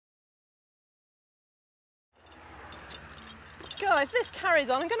Well, if this carries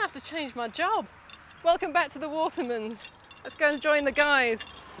on, I'm going to have to change my job. Welcome back to the Watermans. Let's go and join the guys.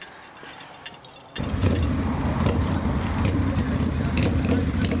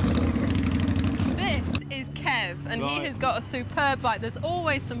 This is Kev, and he has got a superb bike. There's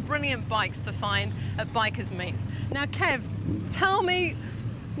always some brilliant bikes to find at bikers' meets. Now, Kev, tell me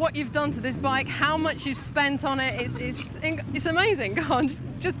what you've done to this bike, how much you've spent on it. It's amazing. Go on,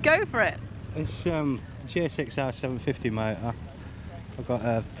 just go for it. It's GSXR 750 motor. I've got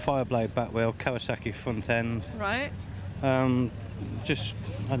a Fireblade back wheel, Kawasaki front end. Right. Just,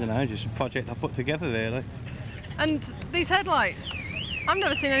 I don't know, just a project I put together really. And these headlights, I've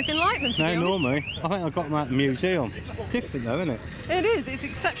never seen anything like them, to be honest. No, nor me. I think I got them at the museum. Different though, isn't it? It is, it's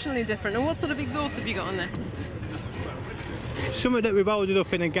exceptionally different. And what sort of exhaust have you got on there? Something that we welded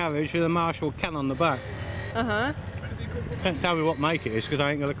up in a garage with a Marshall can on the back. Uh-huh. Don't tell me what make it is because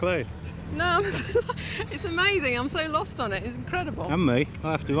I ain't got a clue. No, it's amazing. I'm so lost on it. It's incredible. And me,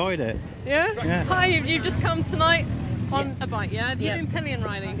 I have to ride it. Yeah? Yeah. Hi, you've just come tonight on a bike, yeah? Have you been pillion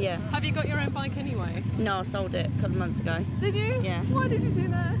riding? Yeah. Have you got your own bike anyway? No, I sold it a couple of months ago. Did you? Yeah. Why did you do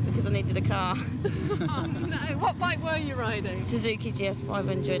that? Because I needed a car. Oh no, what bike were you riding? Suzuki GS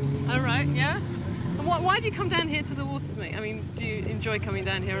 500. Oh right, yeah. And why do you come down here to the Waters meet? I mean, do you enjoy coming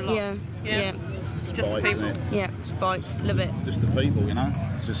down here a lot? Yeah. Yeah. Just the people? Yeah, it's bikes, love it. Just the people, you know.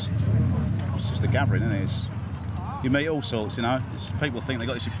 It's just a gathering, isn't it? You meet all sorts, you know. People think they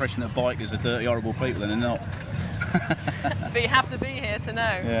got this impression that bikers are dirty, horrible people, and they're not. But you have to be here to know.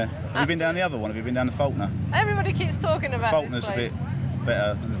 Yeah. Have you been down the other one? Have you been down the Faulkner? Everybody keeps talking about Faulkner's this place. a bit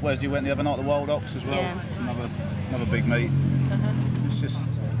better. Whereas you went the other night, the Wild Ox as well. Yeah. Another big meet. It's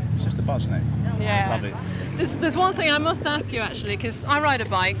just a buzz, isn't it? Yeah. Love it. There's one thing I must ask you actually, because I ride a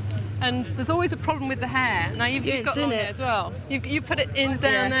bike. And there's always a problem with the hair. Now you've got long hair as well. You put it in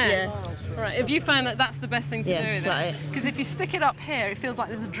down there. Yeah. Right. Have you found that that's the best thing to do with right. it? Because if you stick it up here, it feels like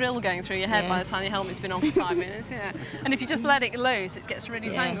there's a drill going through your head by the time your helmet's been on for 5 minutes. Yeah. And if you just let it loose, it gets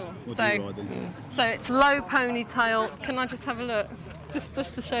really tangled. So it's low ponytail. Can I just have a look? Just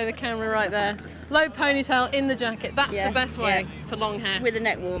to show the camera right there. Low ponytail in the jacket. That's the best way for long hair. With a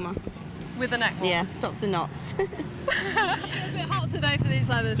neck warmer. With a neck warmer. Yeah, stops the knots. A bit hot today for these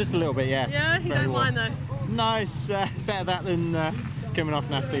leathers. Just a little bit, yeah. Yeah, you don't mind though? No, it's better that than coming off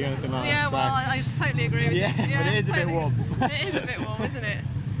nasty or anything like that. Yeah, well, I totally agree with you. Yeah, but it is a bit warm. It is a bit warm, isn't it?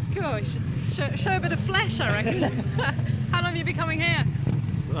 Gosh, show a bit of flesh, I reckon. How long have you been coming here?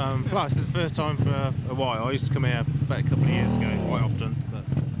 Well, this is the first time for a while. I used to come here about a couple of years ago, quite often. But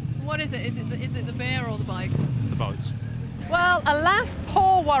What is it? Is it the beer or the bikes? the bikes. Well, alas,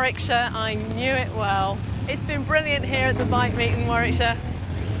 poor Warwickshire, I knew it well. It's been brilliant here at the bike meet in Warwickshire.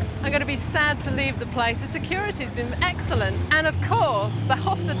 I'm going to be sad to leave the place. The security's been excellent, and of course, the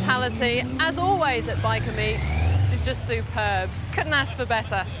hospitality, as always at biker meets, is just superb. Couldn't ask for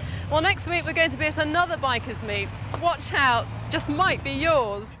better. Well, next week we're going to be at another bikers meet. Watch out, just might be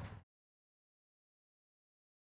yours.